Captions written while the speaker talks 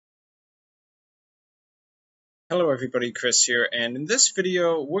Hello everybody, Chris here, and in this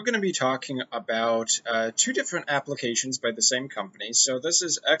video we're going to be talking about two different applications by the same company. So this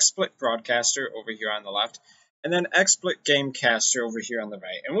is XSplit Broadcaster over here on the left, and then XSplit Gamecaster over here on the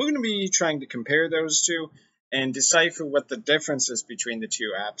right. And we're going to be trying to compare those two and decipher what the differences between the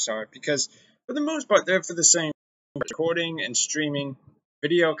two apps are, because for the most part they're for the same recording and streaming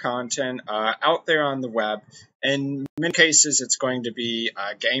video content out there on the web. In many cases, it's going to be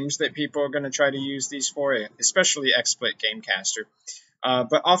games that people are going to try to use these for, especially XSplit Gamecaster.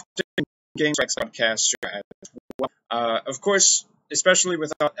 But often games like Broadcaster as well. Of course, especially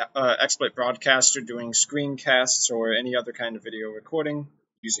without XSplit Broadcaster doing screencasts or any other kind of video recording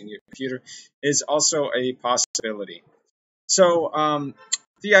using your computer is also a possibility. So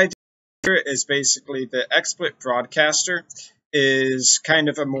the idea is basically the XSplit Broadcaster is kind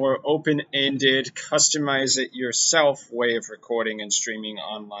of a more open-ended, customize-it-yourself way of recording and streaming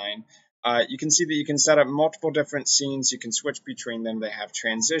online. You can see that you can set up multiple different scenes, you can switch between them, they have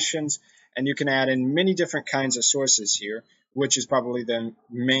transitions, and you can add in many different kinds of sources here, which is probably the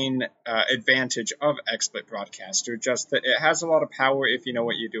main advantage of XSplit Broadcaster, just that it has a lot of power if you know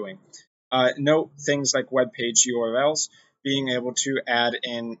what you're doing. Note things like web page URLs, being able to add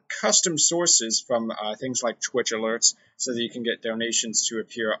in custom sources from things like Twitch alerts so that you can get donations to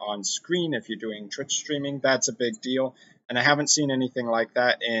appear on screen if you're doing Twitch streaming. That's a big deal, and I haven't seen anything like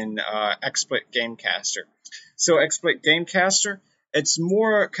that in XSplit Gamecaster. So XSplit Gamecaster, it's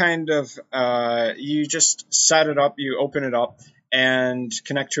more kind of you just set it up, you open it up, and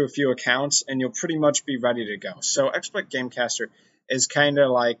connect to a few accounts, and you'll pretty much be ready to go. So XSplit Gamecaster is kind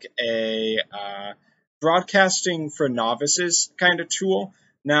of like a broadcasting for novices kind of tool.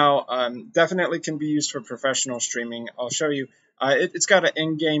 Now, definitely can be used for professional streaming. I'll show you. It's got an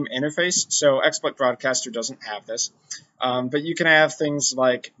in-game interface, so XSplit Broadcaster doesn't have this. But you can have things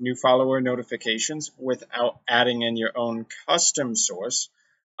like new follower notifications without adding in your own custom source,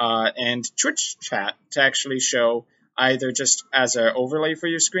 and Twitch chat to actually show either just as an overlay for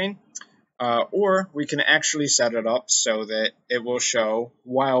your screen, or we can actually set it up so that it will show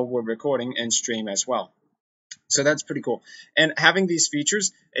while we're recording and stream as well. So that's pretty cool. And having these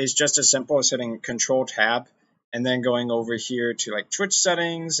features is just as simple as hitting Control Tab and then going over here to like Twitch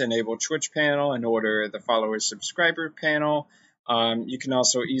settings, enable Twitch panel, and order the follower subscriber panel. You can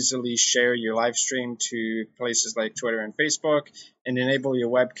also easily share your live stream to places like Twitter and Facebook and enable your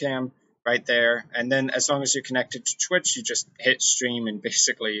webcam right there. And then as long as you're connected to Twitch, you just hit stream and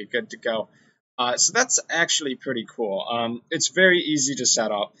basically you're good to go. So that's actually pretty cool. It's very easy to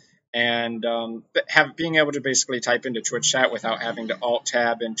set up, and being able to basically type into Twitch chat without having to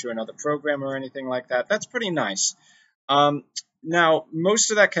alt-tab into another program or anything like that, that's pretty nice. Now,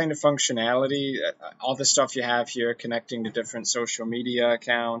 most of that kind of functionality, all the stuff you have here, connecting to different social media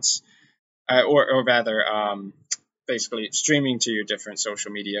accounts, or rather, basically streaming to your different social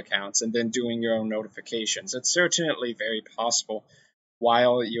media accounts and then doing your own notifications. It's certainly very possible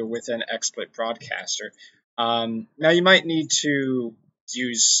while you're within XSplit Broadcaster. Now you might need to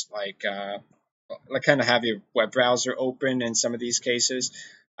use like kind of have your web browser open in some of these cases.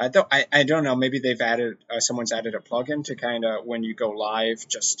 I don't know, maybe they've added someone's added a plugin to kind of when you go live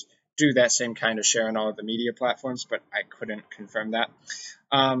just do that same kind of share on all of the media platforms, but I couldn't confirm that.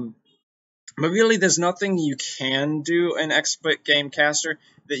 But really, there's nothing you can do in XSplit Gamecaster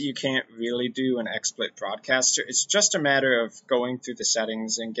that you can't really do in XSplit Broadcaster. It's just a matter of going through the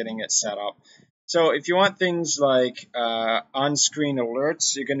settings and getting it set up. So if you want things like on-screen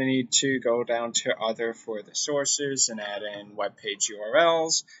alerts, you're going to need to go down to Other for the sources and add in web page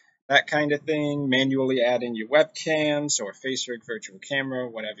URLs, that kind of thing. Manually add in your webcams or face rig virtual camera,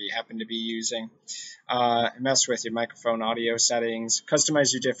 whatever you happen to be using. Mess with your microphone audio settings,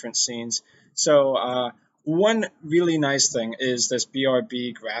 customize your different scenes. So one really nice thing is this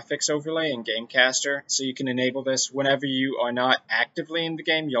BRB graphics overlay in Gamecaster. So you can enable this whenever you are not actively in the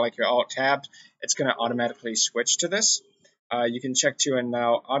game. You're like your alt-tabbed. It's going to automatically switch to this. You can check to and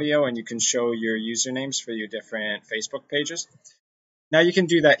now audio, and you can show your usernames for your different Facebook pages. Now you can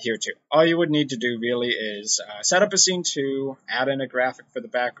do that here too. All you would need to do really is set up a scene 2, add in a graphic for the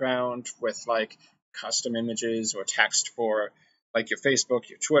background with like custom images or text for like your Facebook,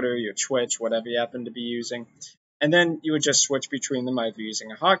 your Twitter, your Twitch, whatever you happen to be using. And then you would just switch between them either using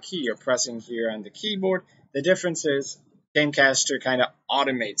a hotkey or pressing here on the keyboard. The difference is Gamecaster kind of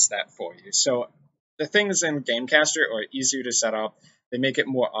automates that for you. So the things in Gamecaster are easier to set up. They make it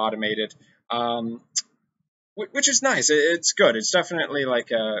more automated, which is nice. It's good. It's definitely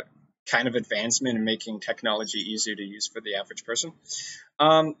like a kind of advancement in making technology easier to use for the average person.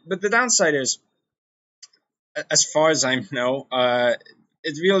 But the downside is, as far as I know,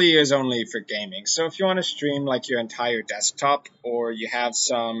 it really is only for gaming. So if you want to stream like your entire desktop, or you have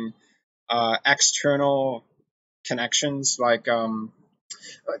some external connections, like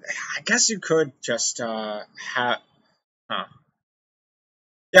I guess you could just have. Huh.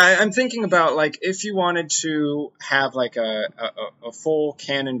 Yeah, I'm thinking about like if you wanted to have like a full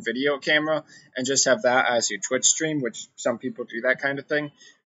Canon video camera and just have that as your Twitch stream, which some people do that kind of thing.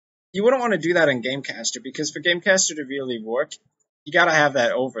 You wouldn't want to do that in Gamecaster, because for Gamecaster to really work, you gotta have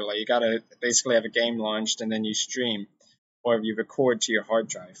that overlay. You gotta basically have a game launched and then you stream, or you record to your hard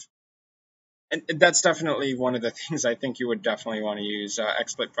drive. And that's definitely one of the things I think you would definitely want to use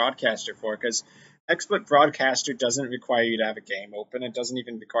XSplit Broadcaster for, because XSplit Broadcaster doesn't require you to have a game open. It doesn't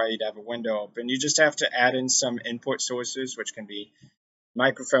even require you to have a window open. You just have to add in some input sources, which can be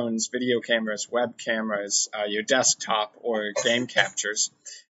microphones, video cameras, web cameras, your desktop, or game captures,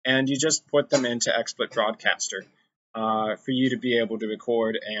 and you just put them into XSplit Broadcaster for you to be able to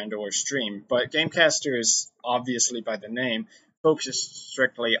record and or stream. But Gamecaster is obviously, by the name, focused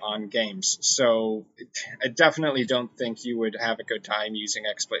strictly on games. So I definitely don't think you would have a good time using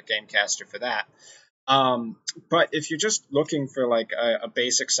XSplit Gamecaster for that. But if you're just looking for like a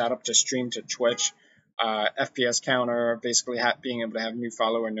basic setup to stream to Twitch, FPS counter, basically being able to have new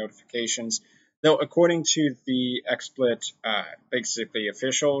follower notifications. Though according to the XSplit basically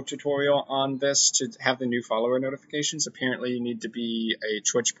official tutorial on this, to have the new follower notifications, apparently you need to be a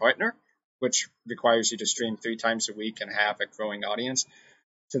Twitch partner, which requires you to stream 3 times a week and have a growing audience.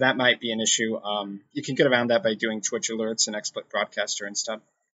 So that might be an issue. You can get around that by doing Twitch alerts and XSplit Broadcaster instead.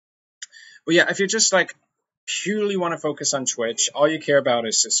 But yeah, if you're just like purely want to focus on Twitch, all you care about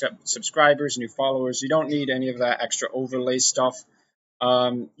is subscribers, new followers, you don't need any of that extra overlay stuff,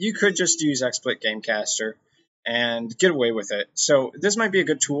 you could just use XSplit Gamecaster and get away with it. So this might be a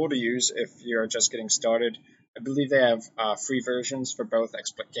good tool to use if you're just getting started. I believe they have free versions for both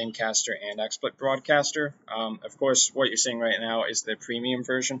XSplit Gamecaster and XSplit Broadcaster. Of course, what you're seeing right now is the premium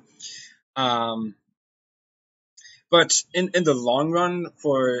version. But in the long run,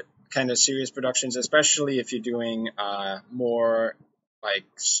 for kind of serious productions, especially if you're doing more like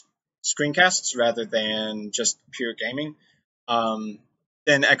screencasts rather than just pure gaming,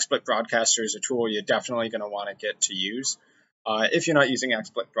 then XSplit Broadcaster is a tool you're definitely going to want to get to use. If you're not using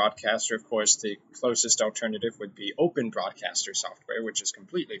XSplit Broadcaster, of course, the closest alternative would be Open Broadcaster software, which is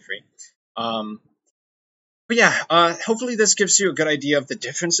completely free. But yeah, hopefully this gives you a good idea of the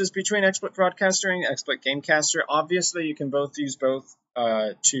differences between XSplit Broadcaster and XSplit Gamecaster. Obviously, you can both use both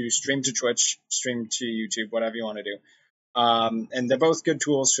to stream to Twitch, stream to YouTube, whatever you want to do. And they're both good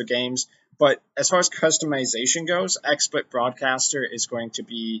tools for games. But as far as customization goes, XSplit Broadcaster is going to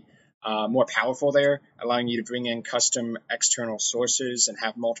be more powerful there, allowing you to bring in custom external sources and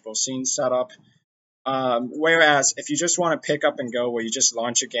have multiple scenes set up. Whereas if you just want to pick up and go, where you just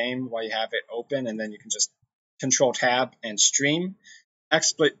launch a game while you have it open and then you can just Control Tab and stream,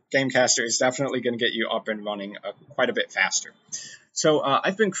 XSplit Gamecaster is definitely going to get you up and running quite a bit faster. So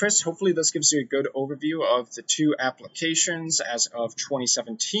I've been Chris. Hopefully this gives you a good overview of the two applications as of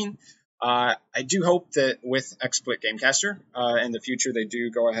 2017. I do hope that with XSplit Gamecaster in the future they do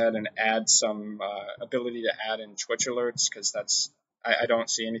go ahead and add some ability to add in Twitch alerts, because that's I don't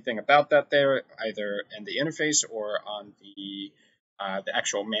see anything about that there, either in the interface or on the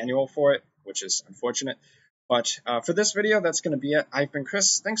actual manual for it, which is unfortunate. But for this video, that's going to be it. I've been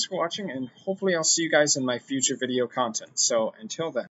Chris. Thanks for watching, and hopefully I'll see you guys in my future video content. So until then.